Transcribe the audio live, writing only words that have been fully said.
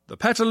The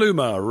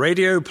Petaluma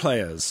Radio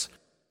Players.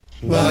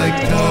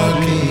 Like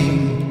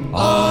talking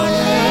on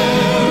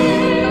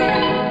air.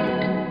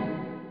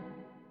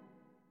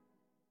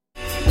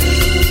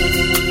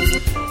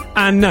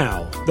 And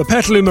now, the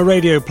Petaluma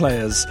Radio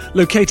Players,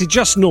 located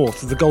just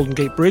north of the Golden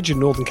Gate Bridge in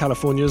Northern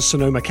California's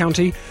Sonoma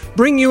County,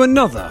 bring you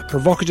another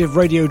provocative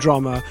radio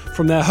drama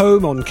from their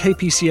home on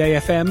KPCA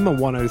FM on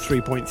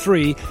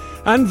 103.3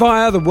 and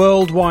via the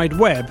World Wide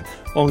Web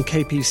on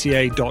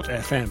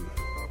kpca.fm.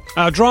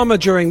 Our drama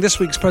during this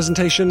week's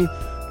presentation,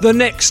 The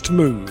Next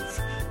Move,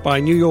 by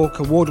New York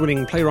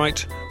award-winning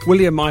playwright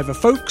William Ivor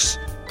Fowkes.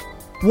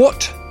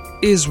 What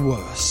is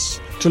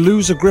worse, to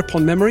lose a grip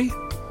on memory,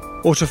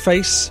 or to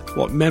face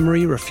what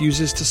memory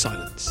refuses to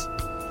silence?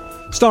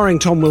 Starring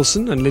Tom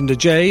Wilson and Linda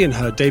Jay in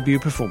her debut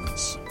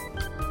performance.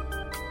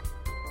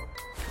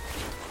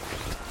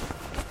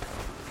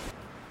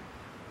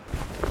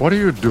 What are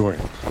you doing?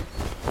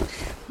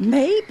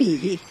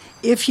 Maybe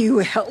if you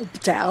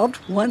helped out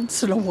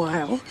once in a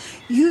while,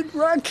 you'd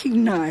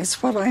recognize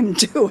what I'm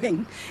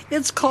doing.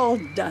 It's called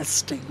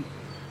dusting.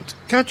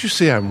 Can't you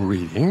see I'm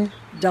reading?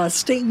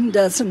 Dusting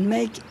doesn't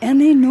make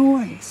any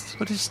noise.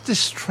 But it's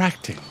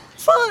distracting.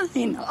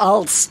 Fine,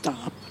 I'll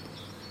stop.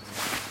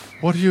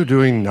 What are you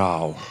doing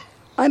now?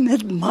 I'm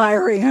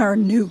admiring our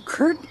new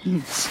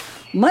curtains.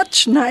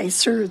 Much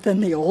nicer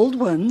than the old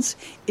ones,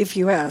 if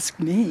you ask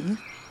me.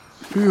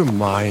 Do you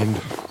mind?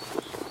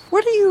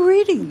 What are you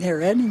reading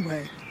there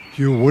anyway?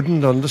 You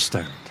wouldn't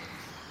understand.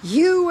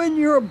 You and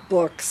your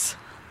books.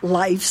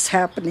 Life's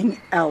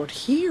happening out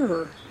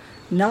here,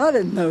 not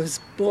in those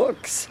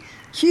books.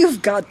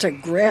 You've got to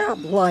grab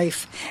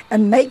life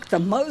and make the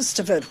most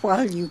of it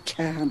while you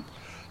can.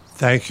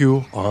 Thank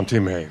you, Auntie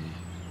May.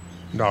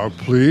 Now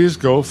please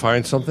go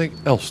find something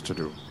else to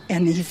do.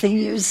 Anything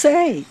you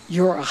say,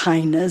 Your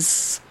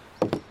Highness.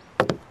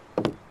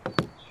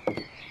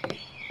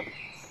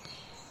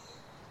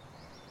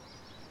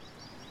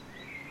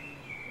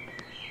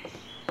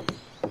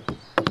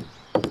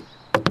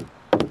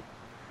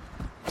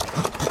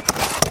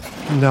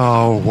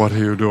 Now what are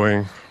you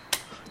doing?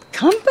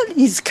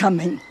 Company's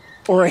coming.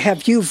 Or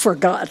have you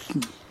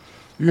forgotten?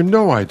 You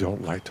know I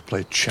don't like to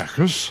play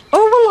checkers. Oh,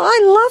 well, I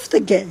love the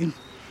game.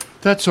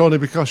 That's only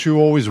because you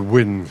always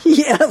win.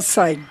 Yes,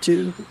 I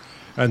do.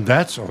 And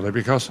that's only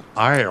because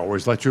I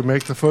always let you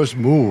make the first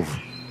move.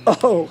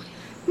 Oh,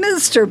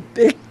 Mr.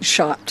 Big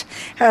Shot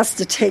has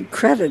to take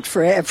credit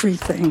for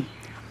everything.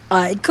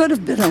 I could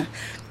have been a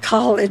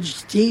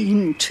college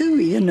dean too,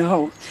 you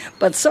know,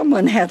 but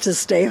someone had to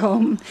stay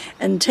home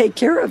and take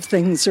care of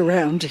things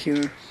around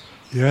here.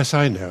 Yes,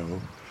 I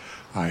know.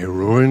 I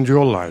ruined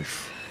your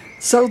life.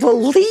 So the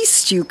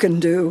least you can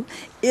do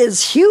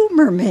is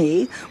humor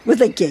me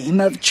with a game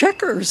of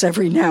checkers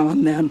every now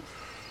and then.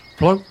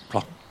 Plunk,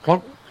 plunk,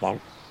 plunk,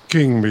 plunk.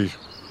 King me.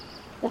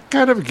 What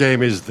kind of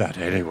game is that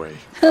anyway?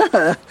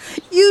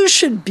 You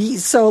should be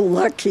so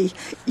lucky.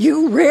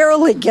 You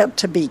rarely get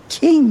to be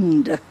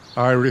kinged.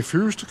 I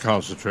refuse to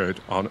concentrate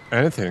on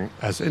anything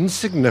as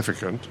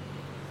insignificant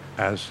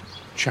as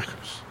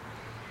checkers.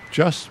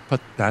 Just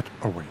put that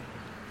away.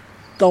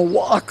 The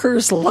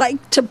Walkers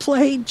like to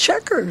play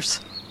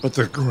checkers. But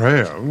the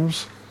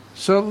Grahams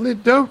certainly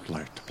don't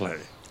like to play.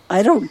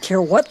 I don't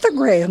care what the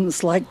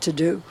Grahams like to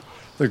do.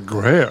 The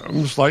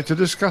Grahams like to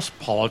discuss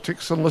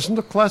politics and listen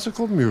to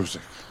classical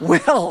music.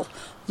 Well,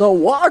 the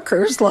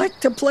Walkers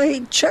like to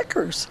play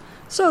checkers,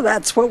 so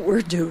that's what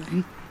we're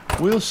doing.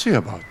 We'll see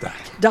about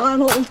that.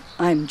 Donald,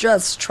 I'm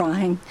just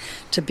trying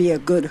to be a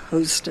good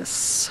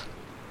hostess.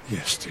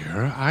 Yes,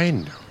 dear, I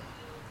know.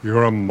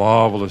 You're a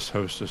marvelous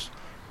hostess.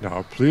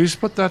 Now, please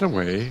put that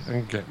away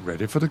and get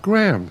ready for the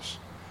Grahams.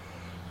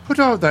 Put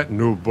out that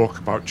new book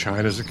about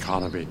China's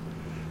economy.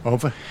 Oh,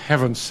 for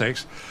heaven's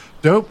sakes,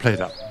 don't play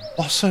that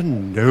bossa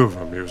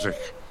nova music.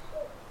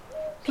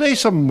 Play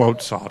some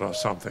Mozart or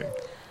something.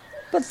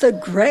 But the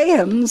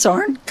Grahams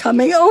aren't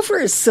coming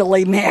over,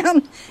 silly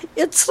man.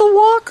 It's the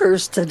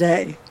Walkers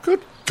today.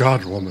 Good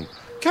God, woman.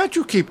 Can't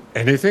you keep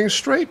anything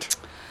straight?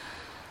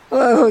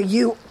 Oh,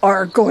 you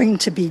are going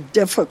to be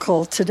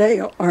difficult today,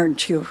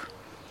 aren't you?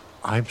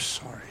 I'm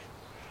sorry.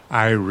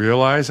 I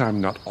realize I'm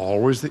not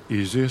always the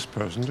easiest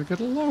person to get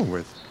along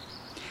with.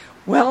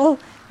 Well,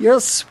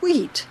 you're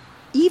sweet,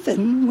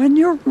 even when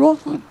you're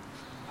wrong.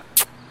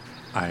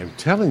 I'm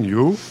telling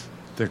you,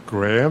 the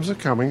Grahams are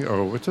coming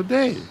over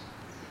today.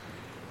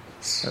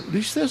 At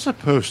least they're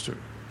supposed to.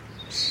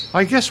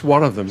 I guess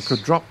one of them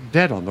could drop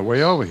dead on the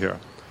way over here.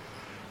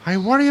 I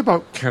worry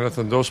about Kenneth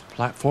and those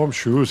platform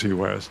shoes he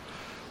wears.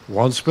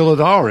 One spill at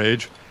our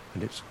age,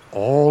 and it's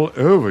all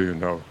over, you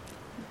know.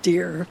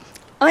 Dear,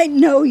 I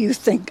know you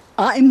think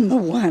I'm the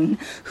one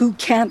who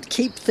can't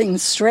keep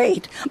things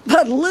straight,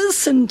 but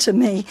listen to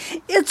me.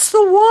 It's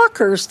the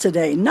Walkers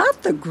today,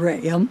 not the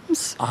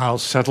Grahams. I'll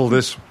settle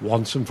this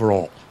once and for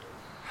all.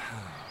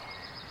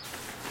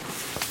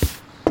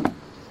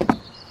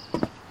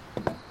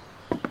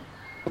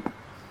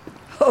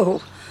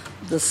 Oh,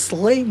 the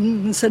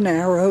slings and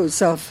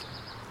arrows of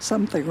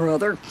something or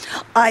other.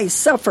 I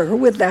suffer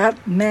with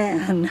that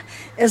man,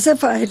 as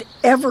if I'd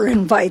ever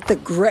invite the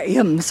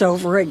Grahams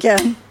over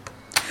again.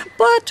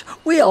 But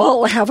we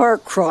all have our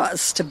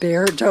cross to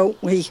bear,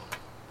 don't we?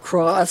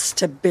 Cross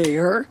to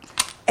bear,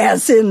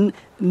 as in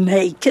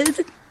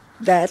naked?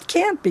 That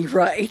can't be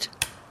right.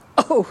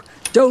 Oh,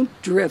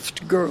 don't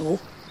drift, girl.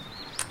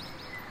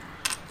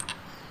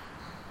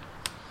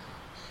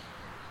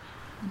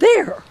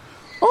 There,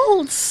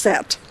 all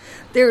set.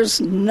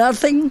 There's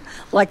nothing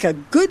like a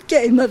good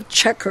game of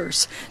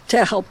checkers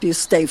to help you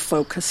stay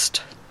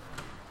focused.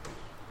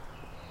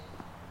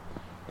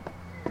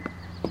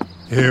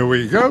 Here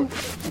we go.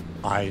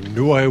 I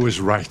knew I was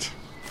right.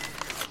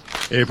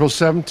 April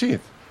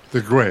 17th,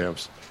 the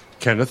Grahams,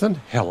 Kenneth and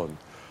Helen,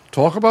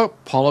 talk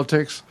about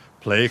politics,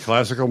 play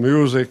classical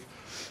music,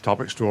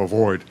 topics to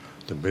avoid,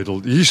 the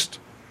Middle East,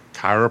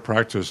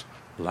 chiropractors,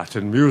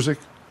 Latin music,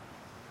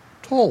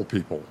 tall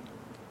people.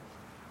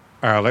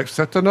 I'll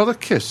accept another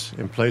kiss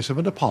in place of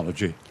an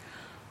apology.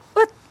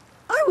 But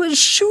I was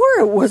sure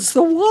it was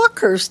the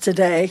Walkers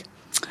today.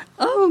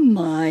 Oh,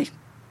 my.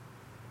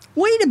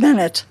 Wait a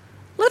minute.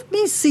 Let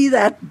me see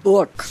that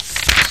book.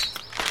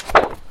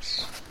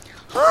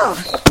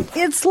 Ah,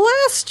 it's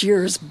last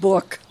year's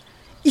book.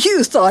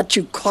 You thought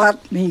you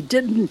caught me,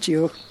 didn't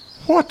you?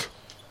 What?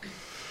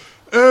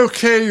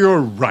 Okay,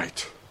 you're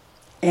right.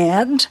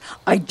 And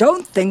I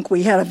don't think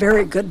we had a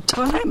very good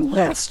time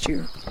last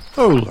year.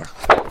 Oh, look.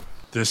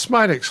 This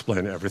might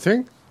explain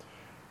everything.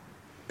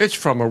 It's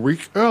from a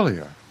week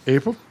earlier,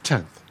 April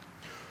 10th.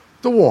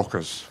 The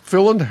Walkers,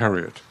 Phil and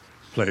Harriet,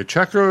 play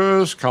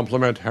checkers,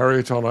 compliment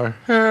Harriet on her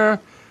hair,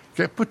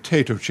 get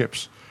potato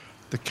chips,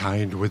 the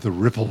kind with the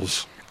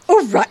ripples.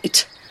 Oh,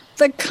 right.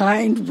 The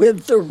kind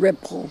with the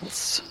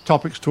ripples.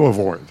 Topics to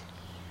avoid.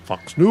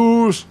 Fox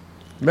News,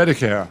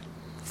 Medicare,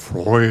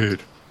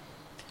 Freud,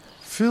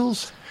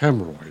 Phil's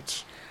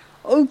hemorrhoids.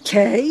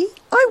 Okay,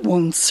 I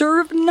won't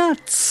serve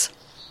nuts.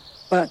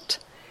 But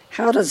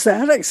how does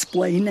that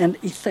explain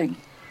anything?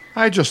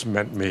 I just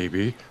meant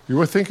maybe you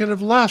were thinking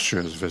of last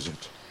year's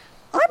visit.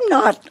 I'm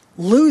not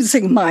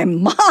losing my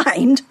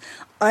mind.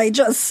 I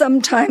just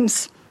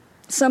sometimes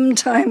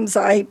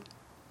I...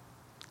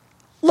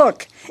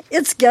 Look,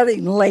 it's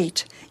getting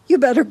late. You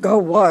better go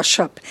wash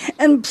up.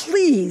 And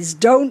please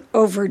don't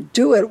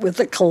overdo it with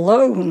the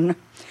cologne.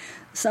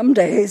 Some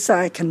days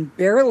I can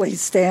barely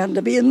stand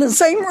to be in the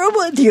same room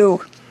with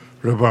you.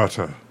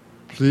 Roberta,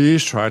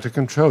 please try to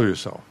control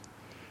yourself.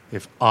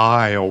 If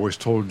I always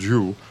told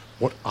you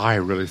what I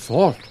really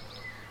thought,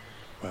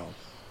 well,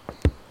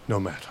 no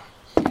matter.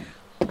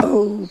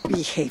 Oh,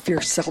 behave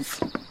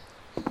yourself.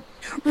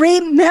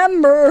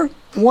 Remember,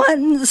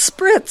 one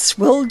spritz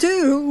will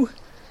do.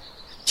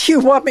 Do you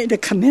want me to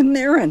come in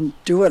there and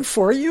do it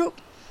for you?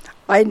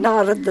 I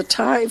knotted the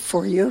tie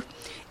for you.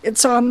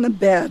 It's on the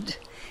bed.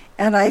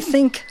 And I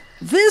think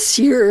this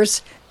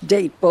year's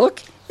date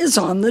book is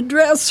on the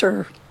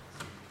dresser.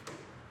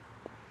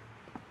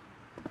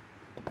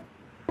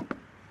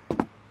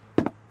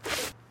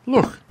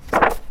 Look,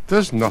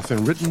 there's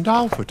nothing written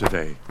down for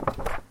today.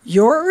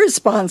 You're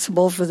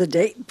responsible for the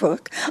date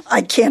book.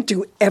 I can't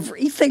do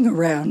everything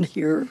around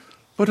here.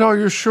 But are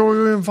you sure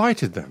you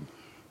invited them?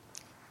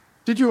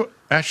 Did you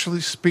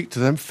actually speak to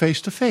them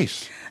face to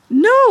face?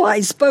 No,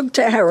 I spoke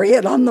to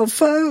Harriet on the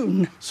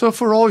phone. So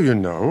for all you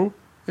know,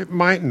 it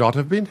might not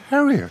have been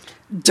Harriet.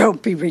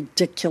 Don't be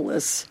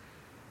ridiculous.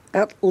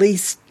 At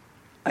least,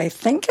 I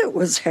think it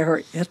was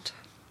Harriet.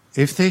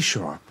 If they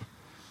show up,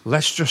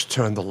 let's just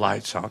turn the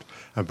lights out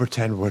and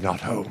pretend we're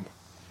not home.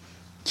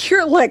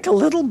 You're like a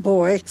little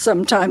boy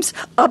sometimes,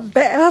 a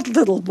bad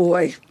little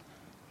boy.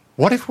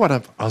 What if one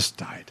of us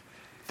died?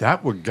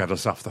 That would get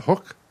us off the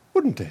hook,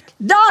 wouldn't it?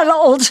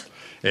 Donald!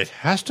 It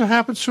has to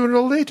happen sooner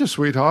or later,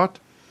 sweetheart.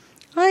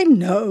 I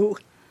know,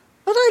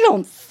 but I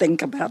don't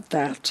think about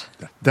that.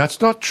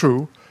 That's not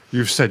true.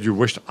 You've said you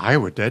wished I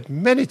were dead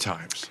many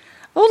times.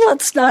 Oh,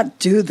 let's not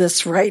do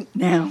this right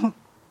now.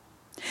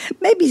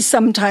 Maybe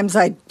sometimes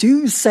I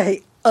do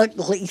say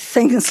ugly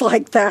things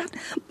like that,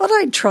 but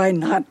I try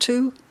not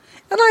to,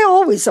 and I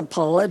always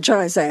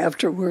apologize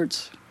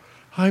afterwards.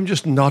 I'm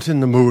just not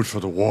in the mood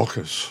for the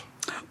Walkers.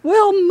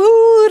 Well,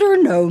 mood or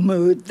no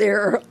mood,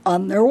 they're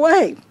on their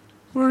way.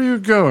 Where are you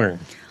going?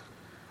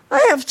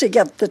 I have to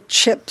get the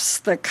chips,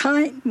 the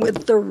kind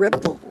with the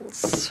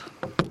ripples.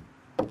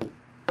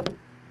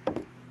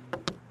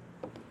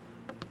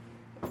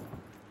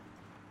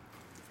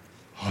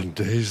 On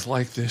days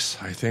like this,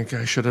 I think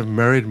I should have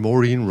married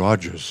Maureen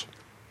Rogers.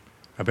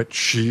 I bet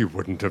she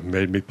wouldn't have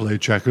made me play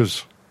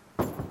checkers.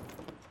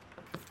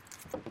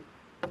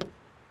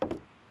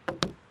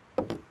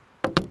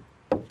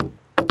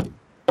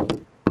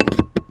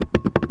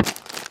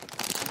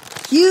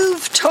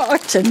 You've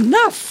talked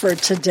enough for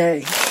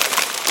today.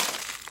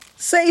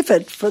 Save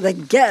it for the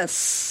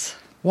guests.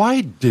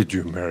 Why did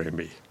you marry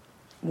me?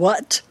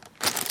 What?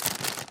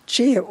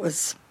 Gee, it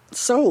was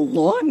so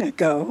long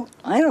ago.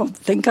 I don't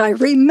think I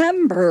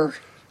remember.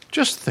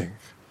 Just think.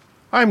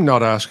 I'm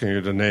not asking you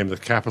to name the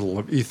capital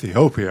of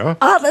Ethiopia.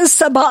 Addis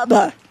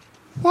Ababa.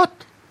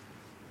 What?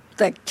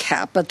 The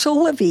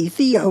capital of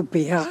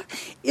Ethiopia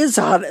is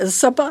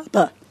Addis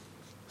Ababa.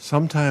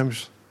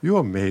 Sometimes you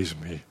amaze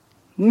me.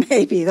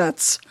 Maybe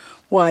that's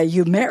why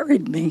you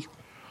married me.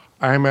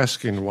 I'm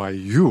asking why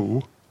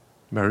you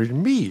married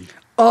me.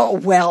 Oh,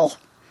 well,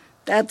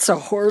 that's a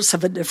horse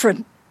of a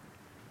different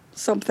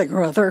something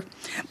or other.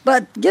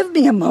 But give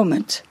me a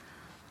moment.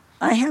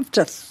 I have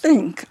to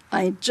think.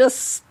 I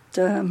just,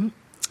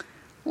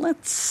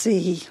 let's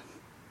see.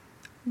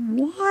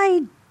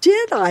 Why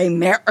did I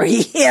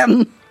marry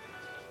him?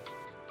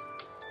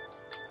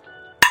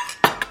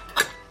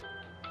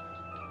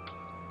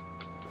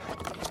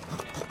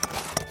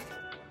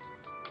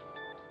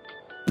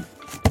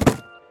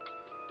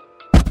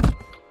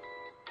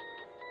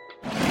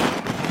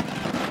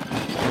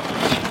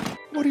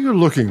 What are you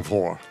looking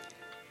for?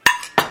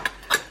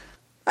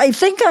 I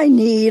think I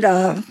need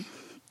a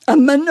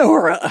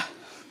menorah.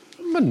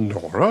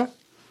 Menorah?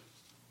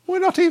 We're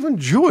not even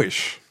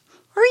Jewish.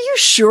 Are you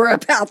sure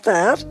about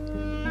that?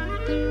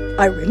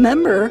 I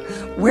remember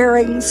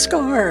wearing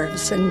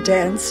scarves and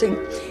dancing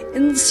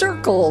in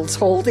circles,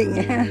 holding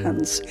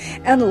hands,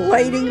 and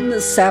lighting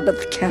the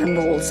Sabbath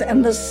candles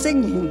and the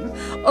singing.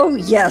 Oh,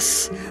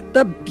 yes,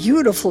 the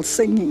beautiful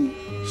singing.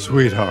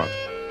 Sweetheart,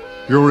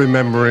 you're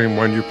remembering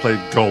when you played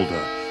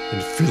Golda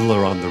in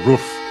Fiddler on the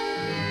Roof.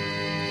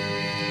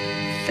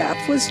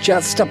 That was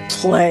just a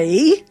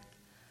play?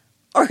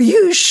 Are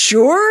you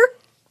sure?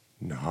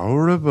 No,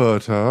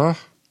 Roberta.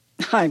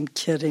 I'm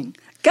kidding.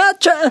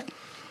 Gotcha!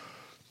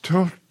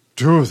 Don't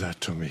do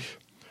that to me.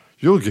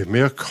 You'll give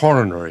me a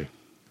coronary.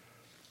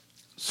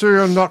 So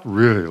you're not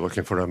really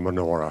looking for a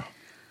menorah.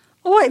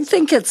 Oh, I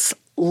think it's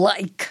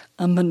like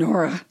a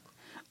menorah.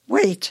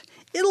 Wait,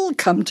 it'll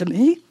come to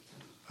me.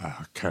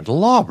 A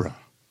candelabra.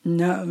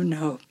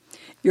 No.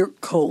 You're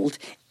cold.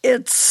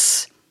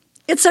 It's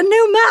a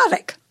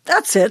pneumatic.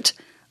 That's it.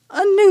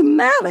 A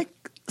pneumatic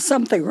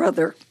something or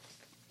other.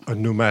 A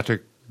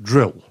pneumatic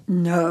drill.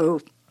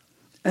 No.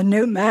 A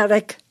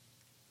pneumatic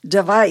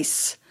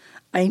device.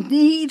 I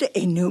need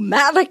a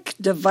pneumatic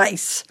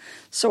device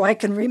so I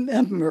can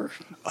remember.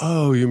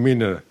 Oh, you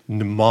mean a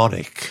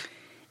mnemonic.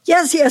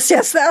 Yes,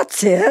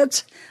 that's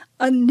it.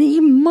 A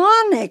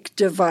mnemonic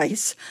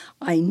device.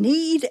 I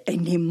need a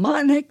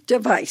mnemonic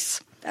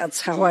device.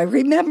 That's how I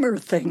remember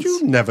things.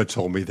 You never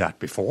told me that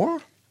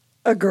before.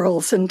 A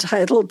girl's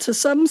entitled to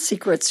some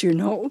secrets, you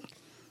know.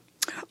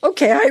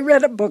 Okay, I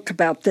read a book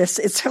about this.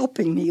 It's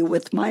helping me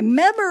with my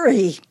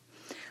memory.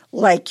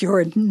 Like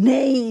your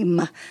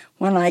name,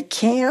 when I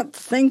can't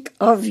think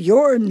of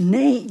your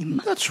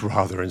name. That's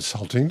rather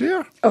insulting,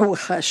 dear. Oh,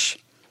 hush.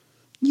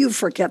 You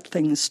forget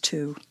things,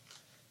 too.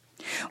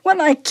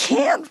 When I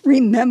can't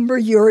remember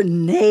your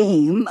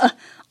name,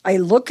 I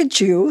look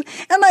at you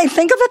and I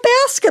think of a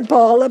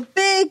basketball, a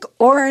big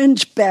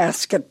orange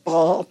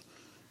basketball.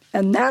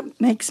 And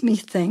that makes me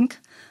think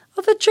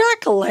of a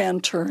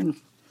jack-o'-lantern.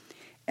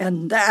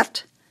 And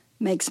that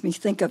makes me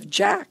think of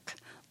Jack,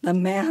 the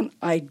man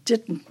I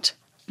didn't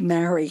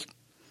marry.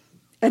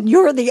 And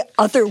you're the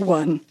other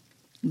one,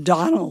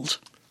 Donald.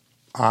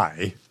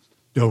 I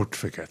don't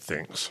forget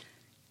things.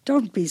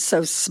 Don't be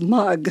so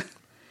smug.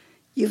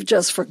 You've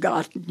just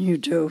forgotten you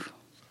do.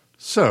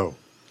 So,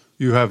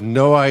 you have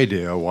no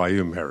idea why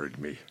you married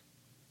me.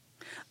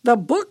 The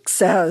book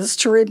says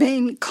to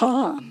remain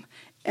calm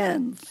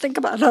and think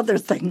about other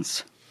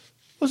things.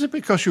 Was it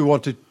because you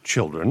wanted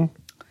children?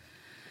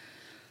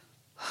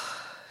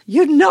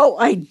 You know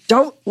I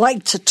don't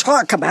like to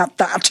talk about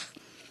that.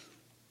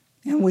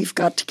 And we've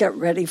got to get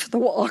ready for the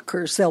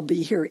walkers. They'll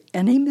be here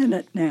any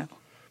minute now.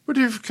 But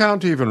if you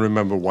can't even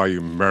remember why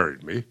you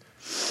married me,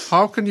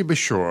 how can you be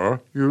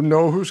sure you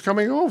know who's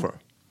coming over?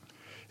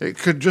 It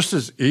could just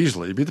as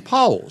easily be the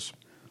Powells.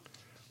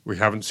 We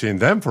haven't seen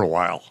them for a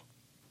while.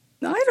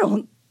 I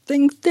don't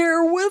think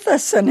they're with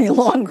us any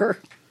longer.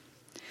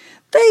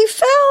 They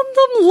found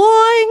them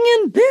lying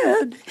in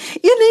bed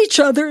in each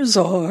other's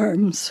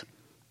arms.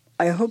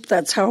 I hope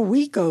that's how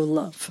we go,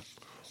 love.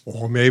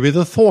 Or maybe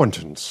the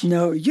Thorntons.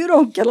 No, you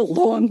don't get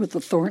along with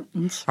the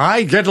Thorntons.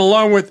 I get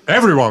along with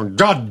everyone,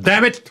 God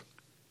damn it!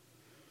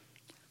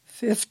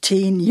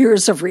 15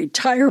 years of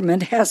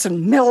retirement hasn't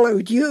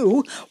mellowed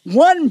you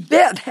one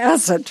bit,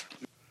 has it?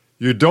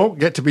 You don't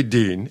get to be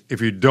dean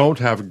if you don't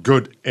have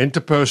good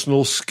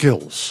interpersonal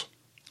skills.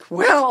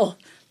 Well,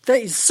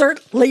 they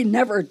certainly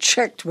never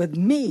checked with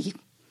me.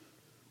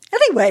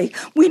 Anyway,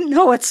 we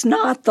know it's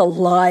not the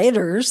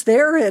Lighters.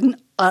 They're in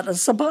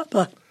Addis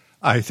Ababa.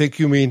 I think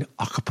you mean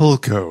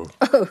Acapulco.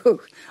 Oh,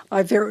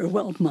 I very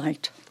well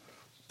might.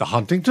 The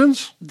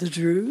Huntingtons? The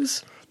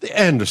Drews? The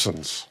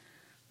Andersons.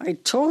 I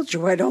told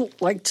you I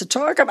don't like to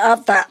talk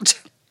about that.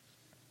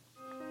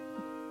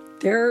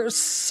 Their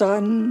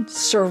son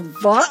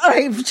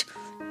survived.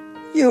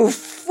 You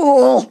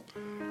fool.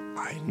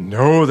 I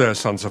know their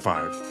son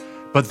survived,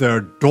 but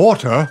their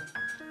daughter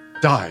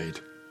died.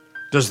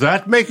 Does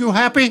that make you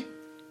happy?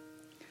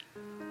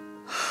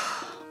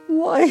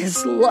 Why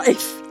is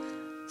life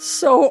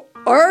so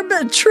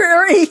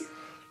arbitrary?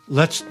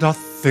 Let's not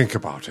think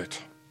about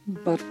it.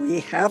 But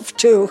we have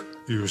to.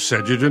 You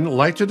said you didn't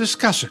like to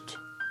discuss it.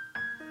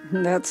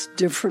 That's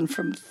different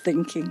from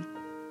thinking.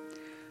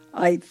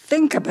 I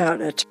think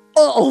about it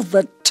all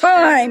the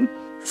time.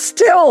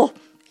 Still,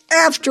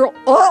 after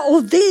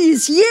all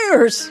these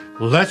years.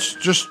 Let's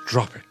just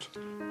drop it.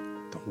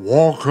 The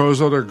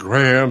Walkers or the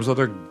Grahams or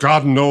the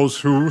God knows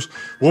who's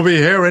will be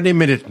here any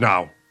minute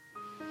now.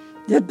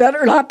 It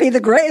better not be the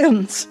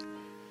Grahams.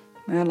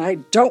 And I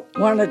don't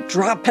want to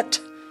drop it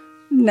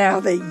now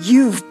that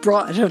you've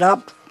brought it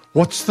up.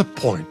 What's the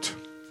point?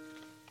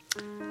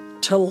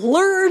 To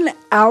learn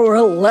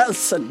our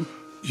lesson.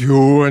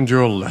 You and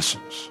your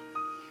lessons.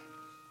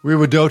 We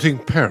were doting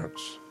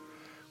parents.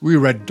 We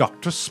read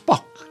Dr.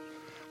 Spock.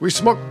 We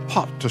smoked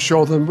pot to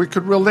show them we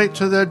could relate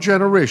to their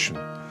generation.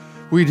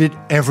 We did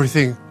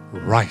everything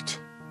right.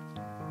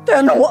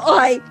 Then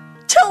why?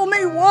 Tell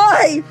me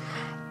why.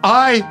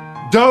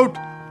 I don't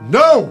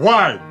know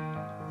why.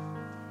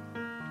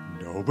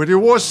 Nobody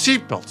wore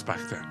seatbelts back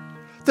then.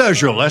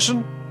 There's your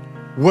lesson.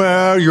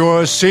 Wear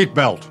your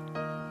seatbelt.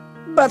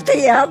 But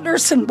the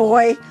Anderson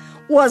boy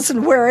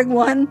wasn't wearing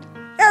one,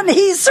 and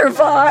he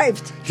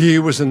survived. He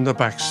was in the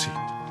back seat.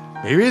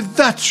 Maybe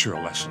that's your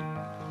lesson.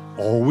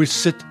 Always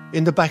sit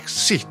in the back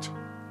seat.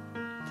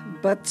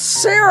 But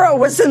Sarah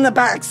was in the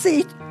back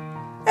seat,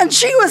 and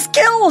she was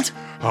killed.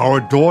 Our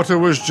daughter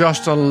was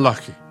just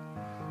unlucky.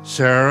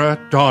 Sarah,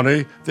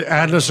 Donnie, the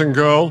Anderson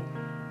girl,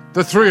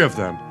 the three of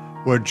them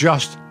were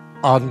just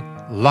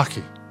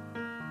unlucky.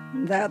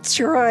 That's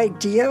your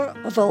idea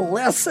of a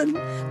lesson?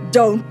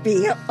 Don't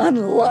be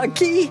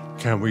unlucky.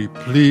 Can we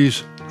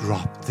please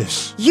drop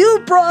this?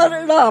 You brought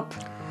it up.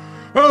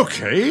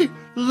 Okay,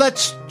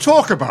 let's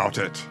talk about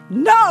it.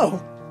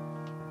 No!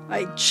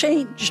 I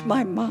changed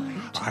my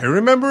mind. I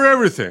remember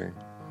everything.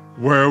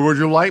 Where would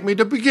you like me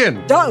to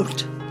begin?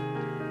 Don't!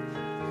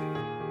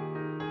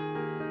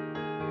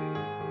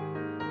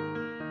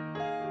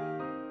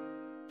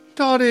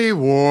 Donnie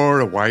wore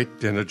a white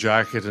dinner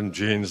jacket and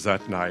jeans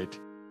that night.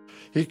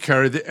 He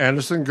carried the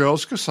Anderson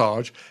girl's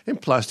corsage in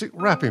plastic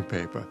wrapping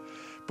paper,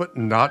 but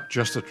not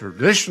just a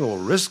traditional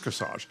wrist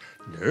corsage.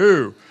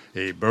 No,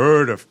 a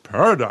bird of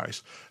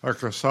paradise, a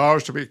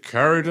corsage to be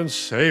carried and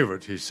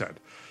savored, he said.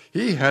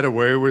 He had a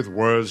way with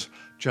words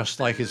just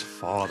like his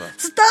father.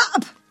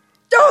 Stop!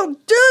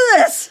 Don't do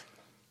this!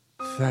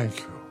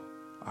 Thank you.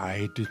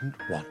 I didn't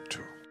want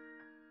to.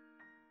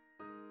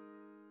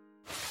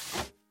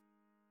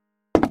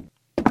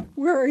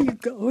 Where are you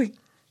going?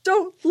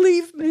 Don't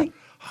leave me.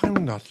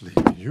 I'm not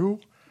leaving you.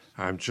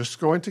 I'm just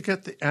going to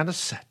get the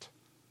anisette.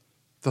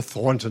 The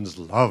Thorntons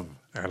love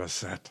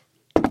anisette.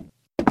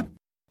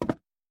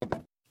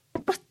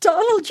 But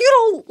Donald, you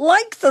don't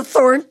like the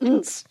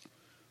Thorntons.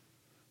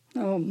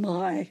 Oh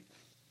my.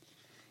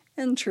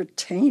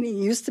 Entertaining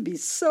used to be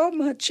so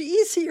much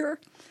easier.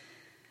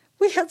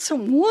 We had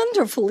some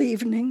wonderful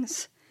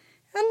evenings,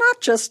 and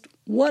not just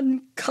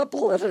one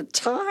couple at a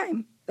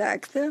time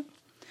back then.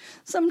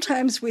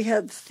 Sometimes we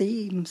had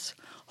themes: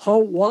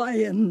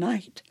 Hawaiian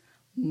Night,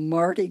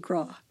 Mardi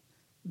Gras,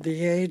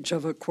 the Age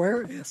of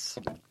Aquarius.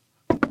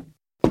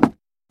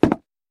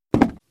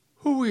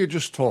 Who were you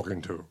just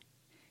talking to?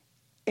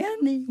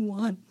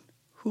 Anyone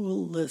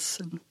who'll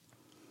listen.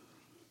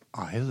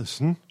 I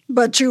listen.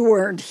 But you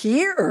weren't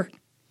here.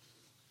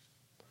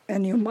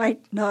 And you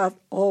might not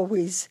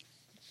always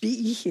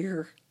be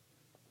here.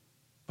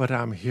 But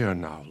I'm here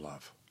now,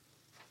 love.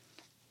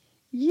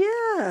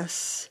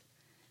 Yes,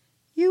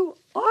 you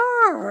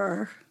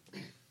are.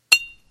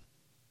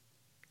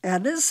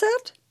 And is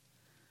it?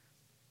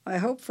 I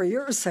hope for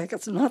your sake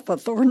it's not the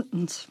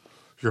Thorntons.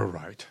 You're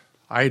right.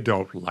 I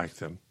don't like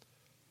them.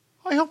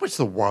 I hope it's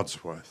the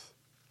Wadsworth.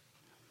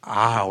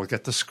 I'll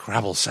get the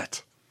Scrabble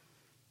set.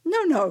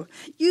 No,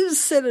 you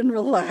sit and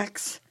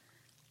relax.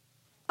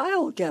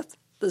 I'll get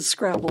the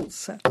Scrabble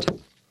set.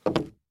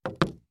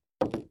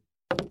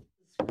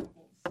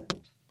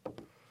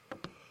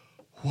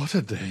 What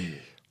a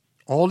day.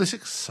 All this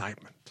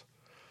excitement.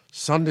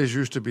 Sundays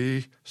used to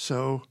be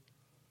so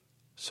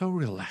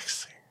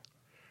relaxing.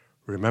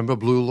 Remember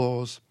Blue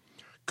Laws?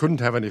 Couldn't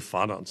have any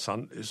fun on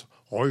Sundays.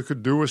 All you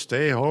could do was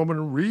stay home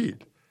and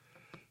read.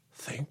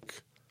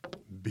 Think.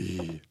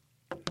 Be.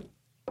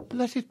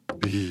 Let it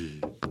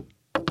be.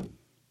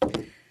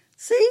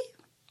 See,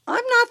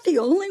 I'm not the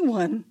only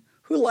one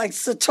who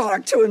likes to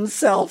talk to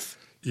himself.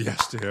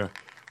 Yes, dear.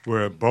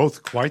 We're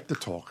both quite the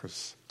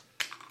talkers.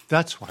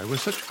 That's why we're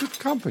such good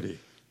company.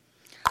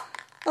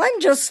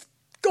 I'm just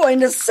going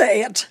to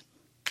say it.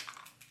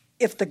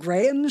 If the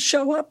Grahams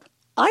show up,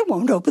 I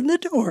won't open the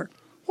door.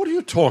 What are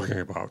you talking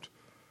about?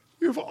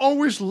 You've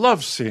always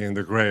loved seeing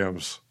the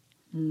Grahams.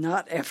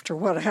 Not after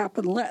what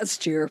happened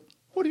last year.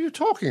 What are you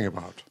talking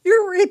about?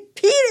 You're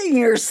repeating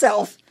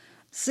yourself.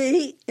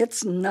 See,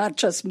 it's not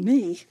just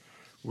me.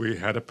 We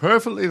had a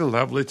perfectly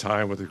lovely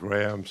time with the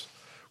Grahams.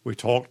 We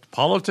talked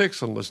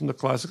politics and listened to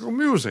classical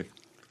music,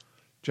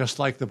 just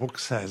like the book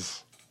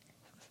says.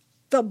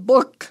 The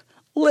book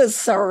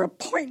lists our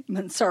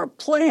appointments, our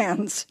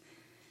plans.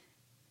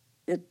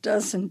 It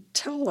doesn't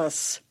tell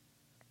us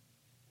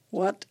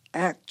what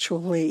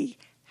actually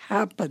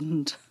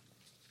happened.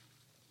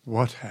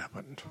 What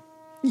happened?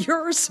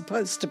 You're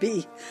supposed to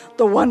be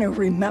the one who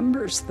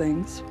remembers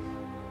things.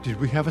 Did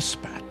we have a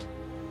spat?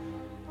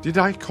 Did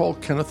I call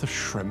Kenneth a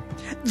shrimp?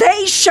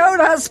 They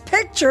showed us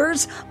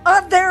pictures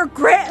of their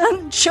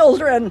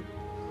grandchildren.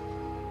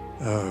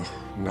 Oh,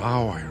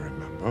 now I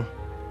remember.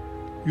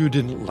 You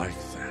didn't like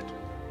that.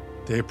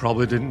 They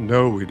probably didn't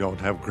know we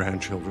don't have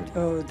grandchildren.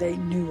 Oh, they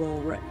knew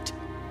all right.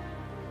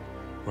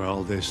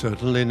 Well, they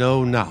certainly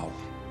know now.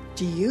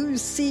 Do you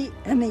see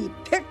any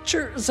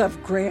pictures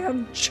of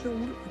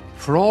grandchildren?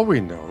 For all we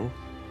know,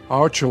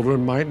 our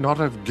children might not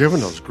have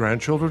given us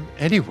grandchildren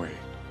anyway.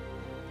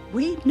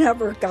 We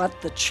never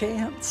got the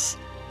chance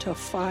to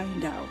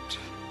find out.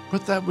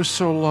 But that was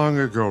so long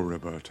ago,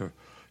 Roberta.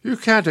 You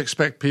can't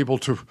expect people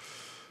to...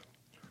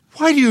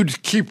 Why do you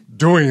keep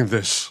doing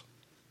this?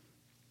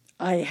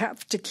 I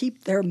have to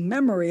keep their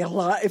memory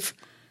alive.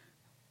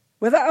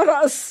 Without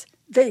us,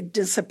 they'd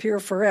disappear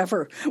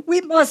forever.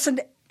 We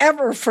mustn't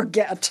ever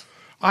forget.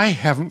 I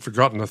haven't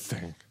forgotten a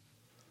thing.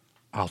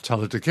 I'll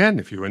tell it again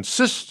if you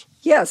insist.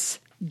 Yes,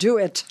 do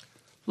it.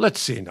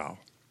 Let's see now.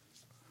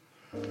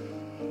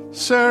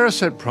 Sarah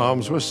said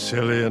proms were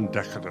silly and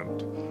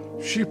decadent.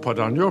 She put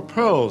on your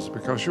pearls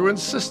because you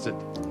insisted,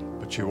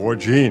 but she wore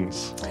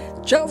jeans.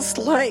 Just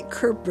like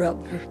her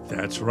brother.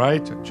 That's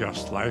right,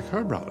 just like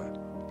her brother.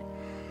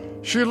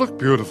 She looked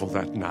beautiful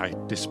that night,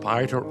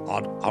 despite her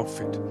odd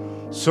outfit,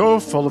 so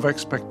full of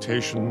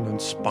expectation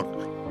and spunk.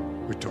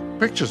 We took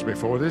pictures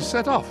before they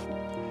set off.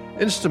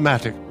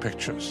 Instamatic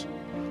pictures.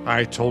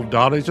 I told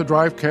Donnie to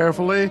drive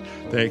carefully.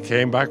 They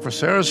came back for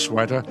Sarah's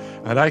sweater,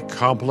 and I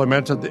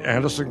complimented the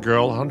Anderson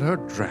girl on her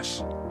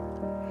dress.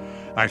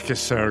 I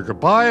kissed Sarah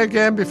goodbye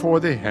again before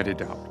they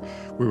headed out.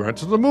 We went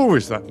to the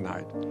movies that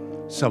night.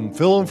 Some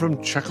film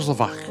from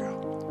Czechoslovakia.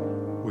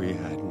 We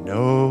had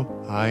no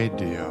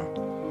idea.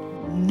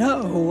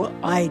 No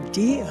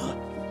idea.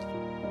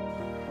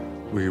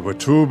 We were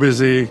too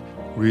busy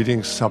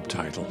reading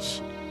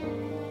subtitles.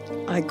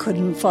 I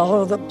couldn't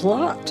follow the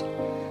plot.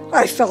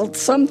 I felt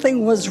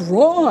something was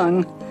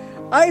wrong.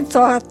 I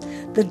thought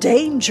the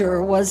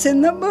danger was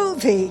in the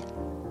movie.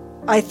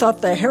 I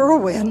thought the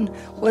heroine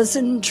was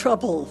in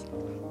trouble.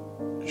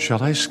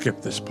 Shall I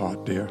skip this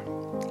part, dear?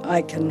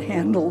 I can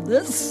handle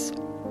this.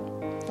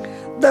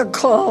 The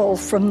call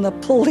from the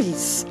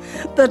police.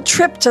 The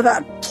trip to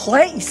that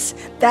place.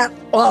 That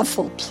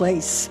awful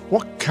place.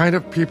 What kind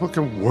of people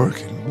can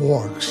work in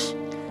morgues?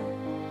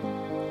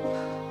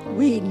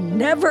 We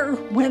never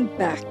went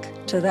back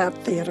to that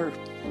theater.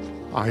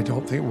 I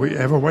don't think we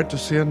ever went to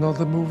see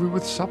another movie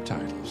with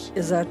subtitles.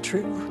 Is that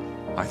true?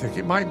 I think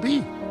it might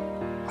be.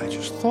 I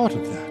just thought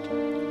of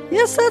that.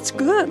 Yes, that's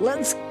good.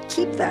 Let's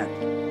keep that.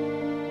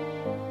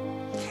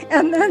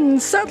 And then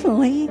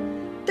suddenly,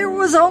 there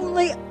was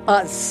only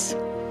us.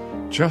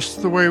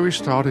 Just the way we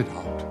started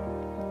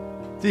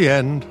out. The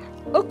end.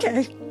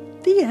 Okay,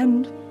 the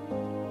end.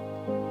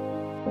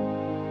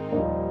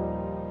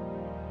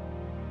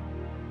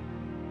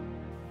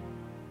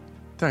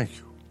 Thank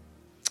you.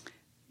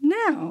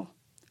 Now,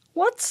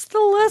 what's the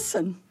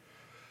lesson?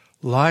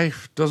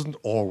 Life doesn't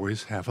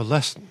always have a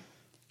lesson.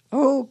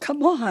 Oh,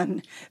 come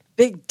on,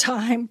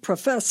 big-time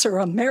Professor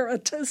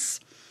Emeritus.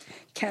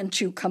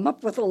 Can't you come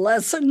up with a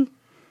lesson?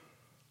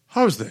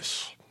 How's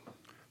this?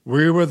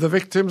 We were the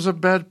victims of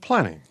bad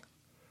planning.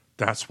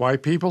 That's why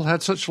people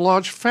had such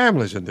large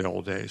families in the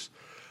old days.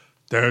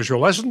 There's your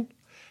lesson.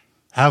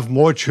 Have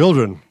more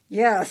children.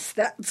 Yes,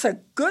 that's a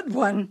good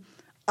one.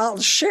 I'll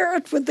share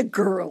it with the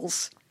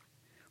girls.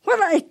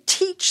 When I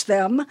teach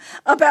them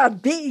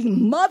about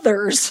being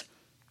mothers,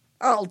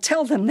 I'll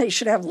tell them they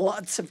should have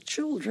lots of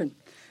children.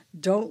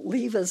 Don't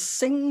leave a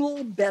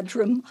single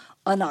bedroom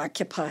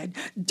unoccupied.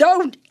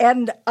 Don't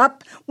end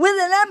up with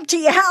an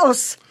empty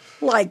house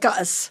like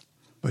us.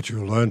 But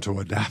you learn to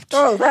adapt.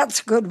 Oh, that's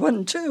a good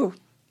one, too.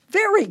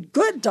 Very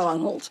good,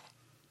 Donald.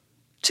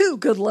 2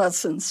 good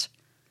lessons.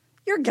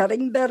 You're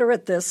getting better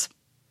at this.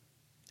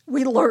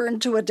 We learn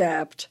to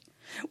adapt.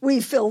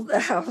 We filled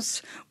the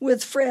house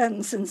with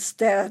friends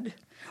instead.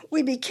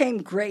 We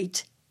became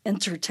great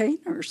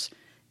entertainers.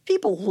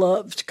 People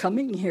loved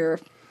coming here.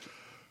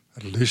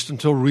 At least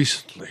until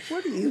recently.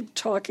 What are you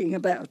talking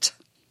about?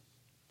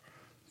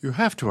 You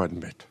have to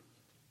admit,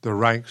 the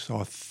ranks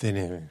are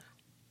thinning.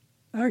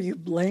 Are you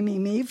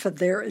blaming me for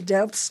their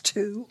deaths,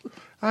 too?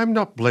 I'm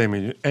not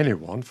blaming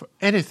anyone for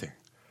anything.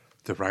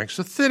 The ranks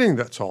are thinning,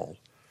 that's all.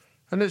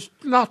 And it's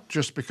not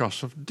just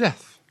because of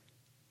death.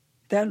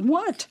 Then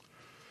what?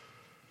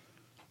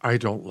 I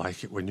don't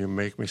like it when you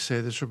make me say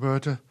this,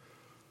 Roberta.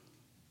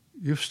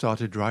 You've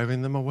started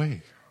driving them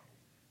away.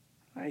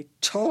 I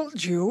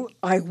told you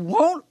I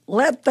won't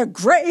let the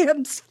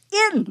Grahams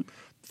in.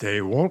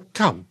 They won't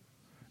come.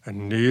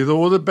 And neither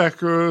will the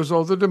Beckers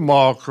or the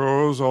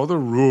DeMarcos or the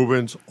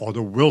Rubens or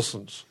the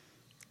Wilsons.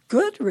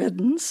 Good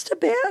riddance to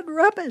bad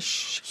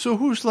rubbish. So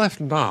who's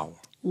left now?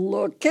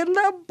 Look in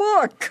the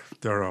book.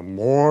 There are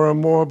more and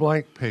more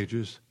blank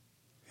pages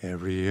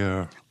every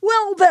year.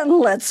 Well, then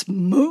let's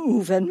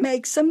move and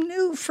make some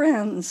new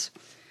friends.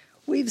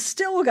 We've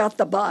still got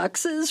the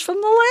boxes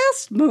from the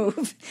last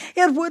move.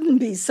 It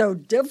wouldn't be so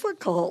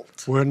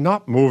difficult. We're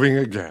not moving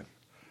again.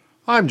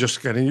 I'm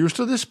just getting used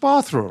to this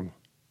bathroom.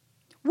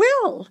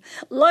 Well,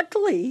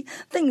 luckily,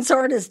 things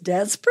aren't as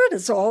desperate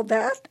as all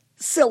that.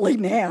 Silly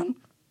man.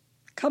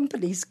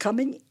 Company's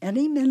coming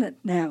any minute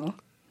now.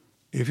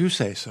 If you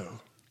say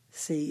so.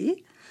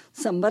 See?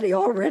 Somebody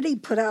already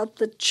put out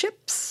the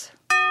chips.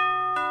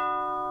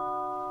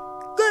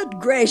 Good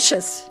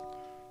gracious.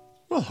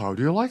 Well, how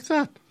do you like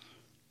that?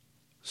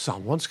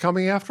 Someone's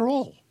coming after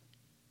all.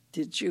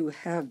 Did you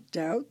have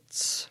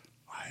doubts?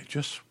 I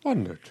just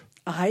wondered.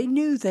 I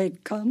knew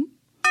they'd come.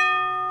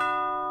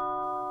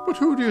 But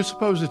who do you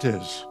suppose it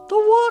is? The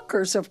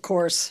Walkers, of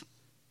course.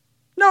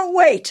 No,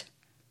 wait.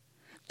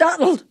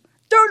 Donald,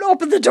 don't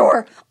open the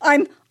door.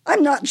 I'm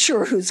not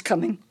sure who's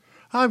coming.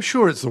 I'm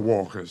sure it's the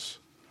Walkers.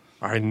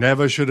 I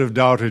never should have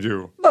doubted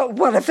you. But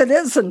what if it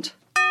isn't?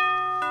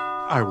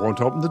 I won't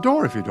open the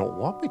door if you don't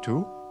want me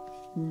to.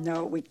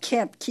 No, we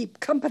can't keep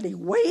company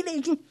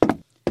waiting.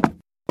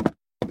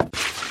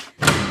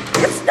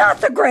 It's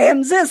not the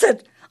Grahams, is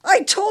it?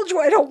 I told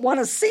you I don't want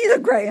to see the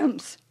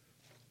Grahams.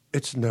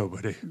 It's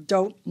nobody.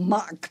 Don't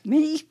mock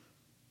me.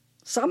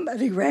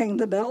 Somebody rang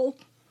the bell.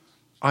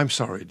 I'm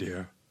sorry,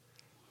 dear.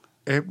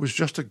 It was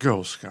just a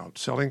Girl Scout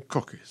selling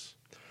cookies.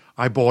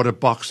 I bought a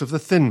box of the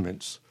Thin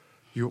Mints.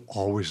 You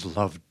always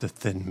loved the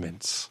Thin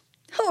Mints.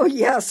 Oh,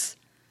 yes,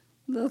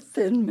 the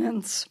Thin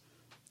Mints.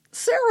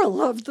 Sarah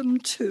loved them,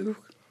 too.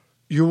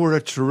 You were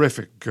a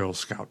terrific Girl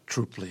Scout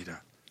troop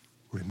leader.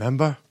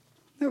 Remember?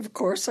 Of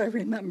course I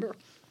remember.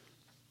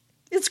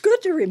 It's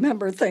good to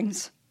remember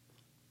things.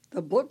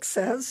 The book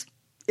says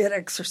it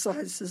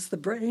exercises the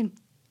brain.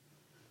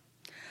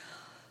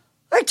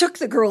 I took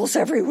the girls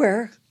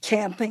everywhere,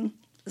 camping,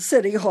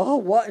 City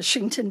Hall,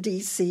 Washington,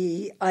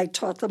 D.C. I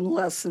taught them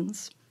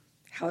lessons,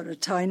 how to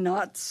tie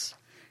knots,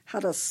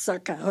 how to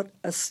suck out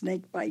a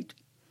snake bite,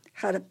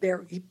 how to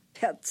bury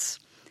pets,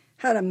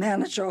 how to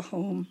manage a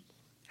home,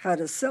 how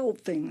to sell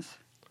things.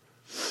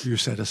 You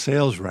set a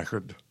sales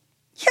record.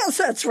 Yes,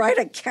 that's right,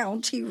 a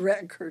county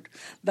record.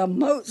 The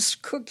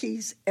most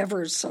cookies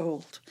ever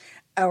sold.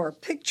 Our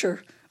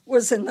picture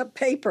was in the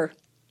paper,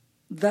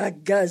 the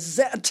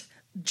Gazette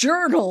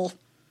Journal.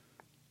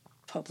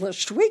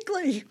 Published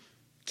weekly.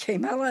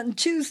 Came out on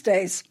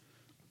Tuesdays.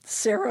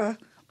 Sarah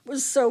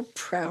was so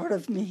proud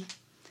of me.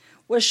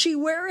 Was she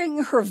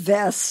wearing her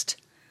vest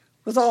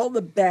with all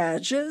the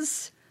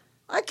badges?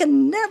 I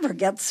can never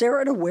get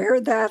Sarah to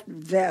wear that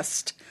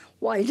vest.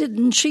 Why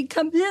didn't she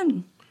come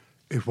in?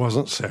 It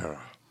wasn't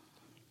Sarah.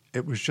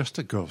 It was just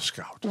a Girl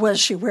Scout. Was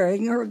she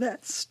wearing her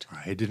vest?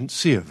 I didn't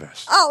see a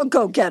vest. I'll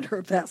go get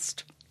her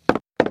vest.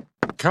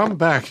 Come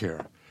back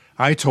here.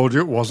 I told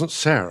you it wasn't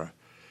Sarah.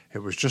 It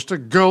was just a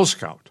Girl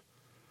Scout.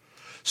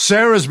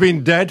 Sarah's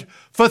been dead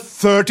for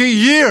 30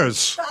 years.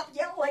 Stop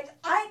yelling.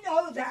 I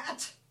know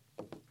that.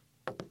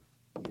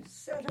 You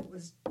said it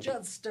was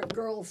just a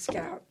Girl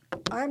Scout.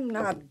 I'm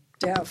not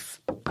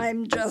deaf.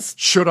 I'm just...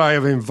 Should I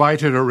have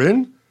invited her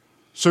in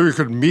so you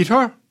could meet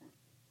her?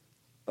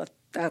 But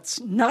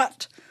that's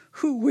not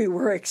who we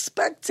were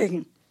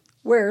expecting.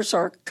 Where's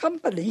our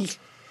company?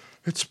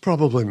 It's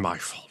probably my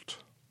fault.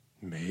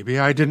 Maybe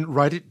I didn't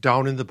write it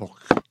down in the book.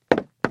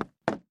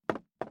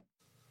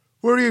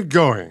 Where are you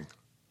going?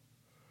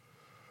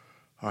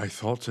 I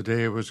thought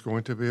today was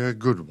going to be a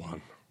good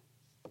one.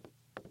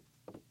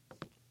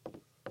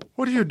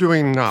 What are you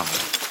doing now?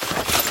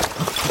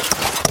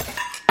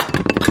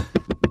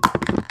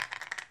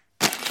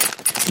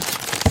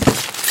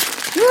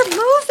 You're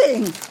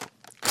moving.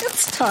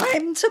 It's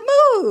time to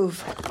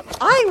move.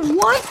 I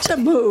want to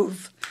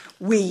move.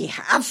 We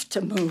have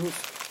to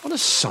move. On a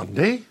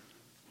Sunday?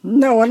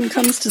 No one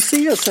comes to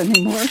see us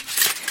anymore.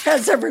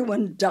 Has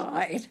everyone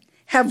died?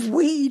 Have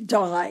we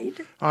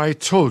died? I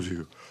told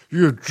you,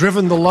 you've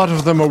driven the lot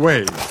of them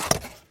away.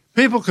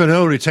 People can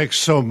only take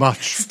so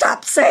much.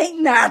 Stop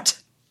saying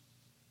that!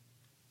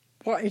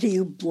 Why do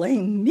you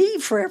blame me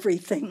for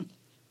everything?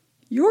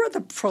 You're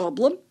the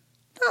problem,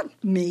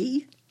 not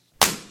me.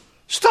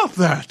 Stop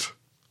that!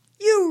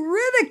 You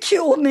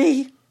ridicule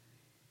me.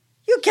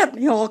 You get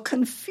me all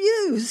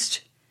confused.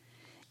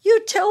 You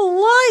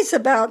tell lies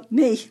about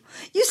me.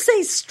 You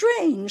say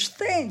strange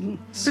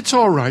things. It's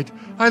all right.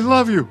 I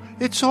love you.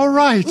 It's all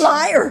right.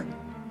 Liar!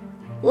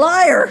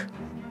 Liar!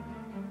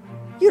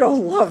 You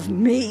don't love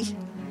me.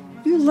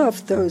 You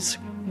love those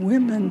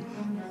women.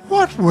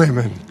 What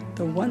women?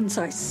 The ones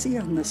I see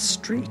on the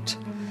street.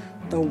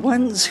 The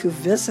ones who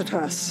visit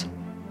us.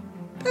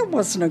 That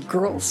wasn't a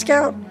Girl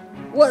Scout,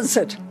 was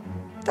it?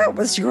 That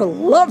was your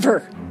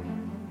lover.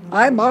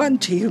 I'm on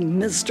to you,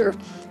 mister.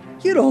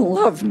 You don't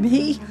love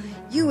me.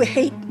 You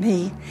hate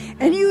me.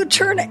 And you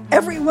turn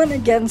everyone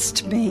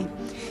against me.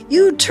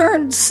 You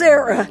turned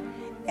Sarah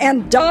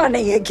and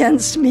Donnie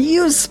against me.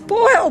 You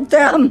spoiled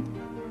them.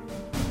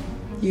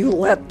 You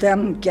let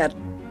them get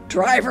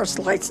driver's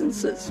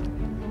licenses.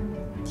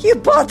 You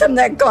bought them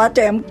that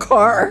goddamn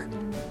car.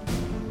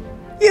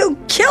 You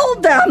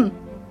killed them.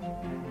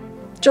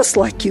 Just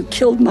like you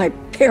killed my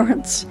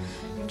parents.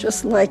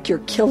 Just like you're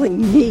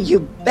killing me, you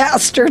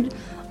bastard.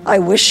 I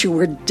wish you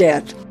were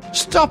dead.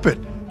 Stop it!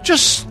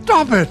 Just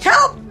stop it!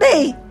 Help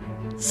me!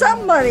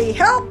 Somebody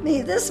help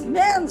me! This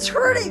man's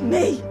hurting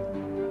me!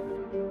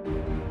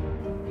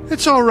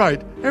 It's all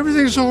right.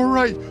 Everything's all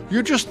right.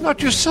 You're just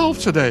not yourself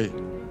today.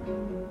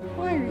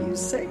 Why are you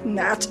saying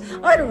that?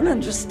 I don't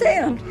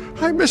understand.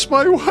 I miss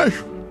my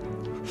wife.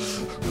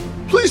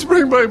 Please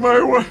bring back my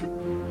wife.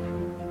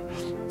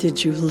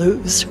 Did you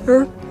lose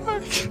her?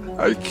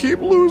 I keep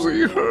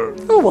losing her.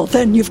 Oh, well,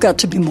 then you've got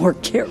to be more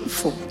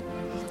careful.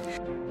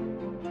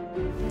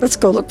 Let's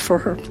go look for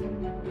her.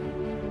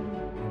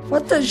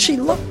 What does she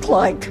look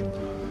like?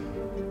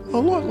 A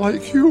lot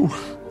like you.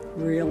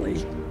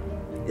 Really?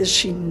 Is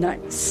she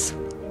nice?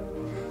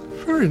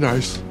 Very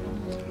nice.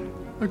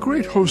 A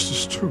great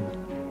hostess, too.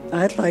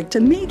 I'd like to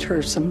meet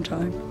her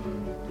sometime.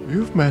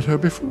 You've met her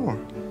before.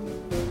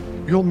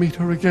 You'll meet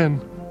her again.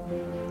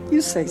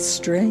 You say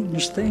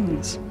strange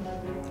things.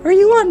 Are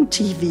you on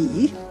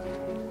TV?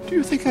 Do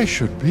you think I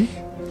should be?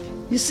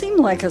 You seem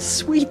like a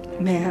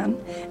sweet man,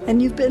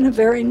 and you've been a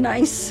very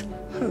nice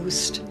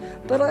host.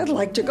 But I'd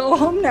like to go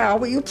home now.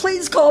 Will you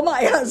please call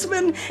my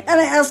husband and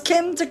ask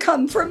him to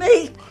come for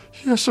me?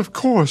 Yes, of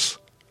course.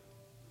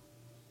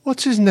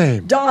 What's his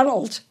name?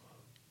 Donald.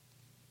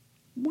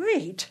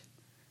 Wait.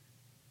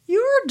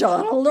 You're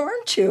Donald,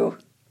 aren't you?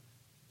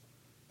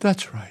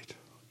 That's right.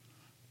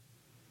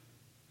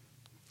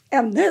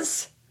 And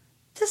this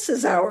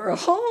is our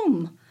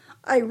home.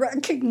 I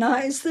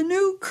recognize the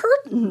new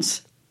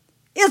curtains.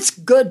 It's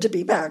good to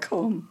be back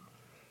home.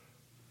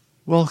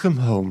 Welcome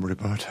home,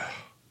 Roberta.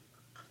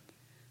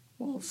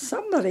 Well,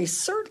 somebody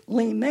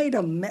certainly made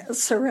a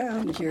mess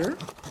around here.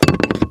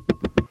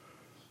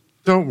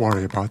 Don't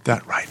worry about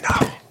that right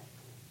now.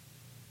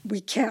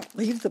 We can't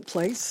leave the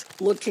place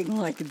looking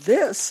like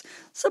this.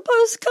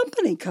 Suppose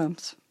company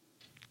comes.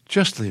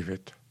 Just leave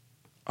it.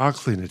 I'll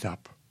clean it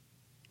up.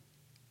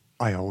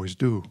 I always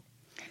do.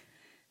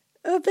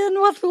 Then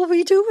what will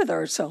we do with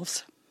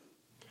ourselves?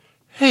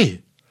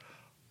 Hey,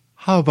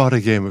 how about a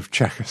game of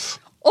checkers?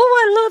 Oh,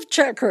 I love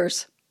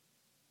checkers.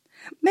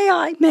 May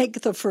I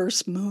make the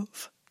first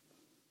move?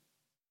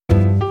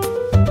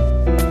 The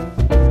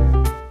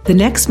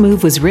next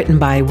move was written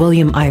by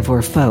William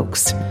Ivor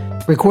Fowkes,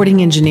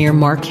 recording engineer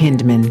Mark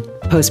Hindman,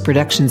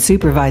 post-production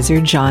supervisor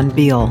John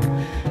Beal.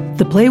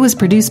 The play was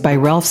produced by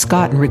Ralph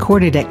Scott and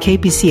recorded at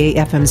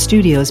KPCA-FM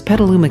Studios,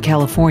 Petaluma,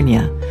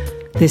 California.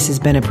 This has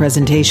been a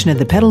presentation of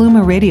the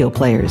Petaluma Radio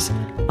Players.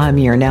 I'm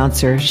your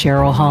announcer,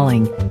 Cheryl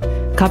Halling.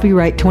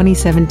 Copyright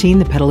 2017,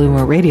 the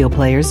Petaluma Radio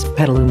Players,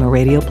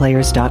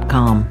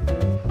 petalumaradioplayers.com.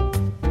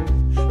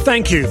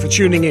 Thank you for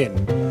tuning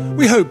in.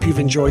 We hope you've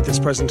enjoyed this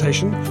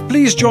presentation.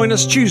 Please join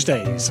us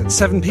Tuesdays at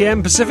 7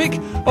 p.m. Pacific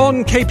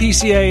on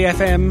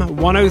KPCA-FM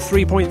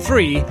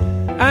 103.3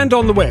 and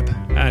on the web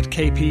at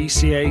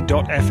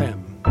kpca.fm.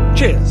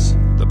 Cheers.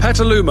 The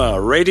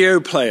Petaluma Radio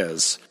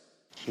Players.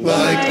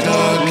 Like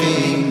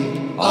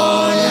talking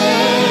on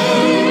air.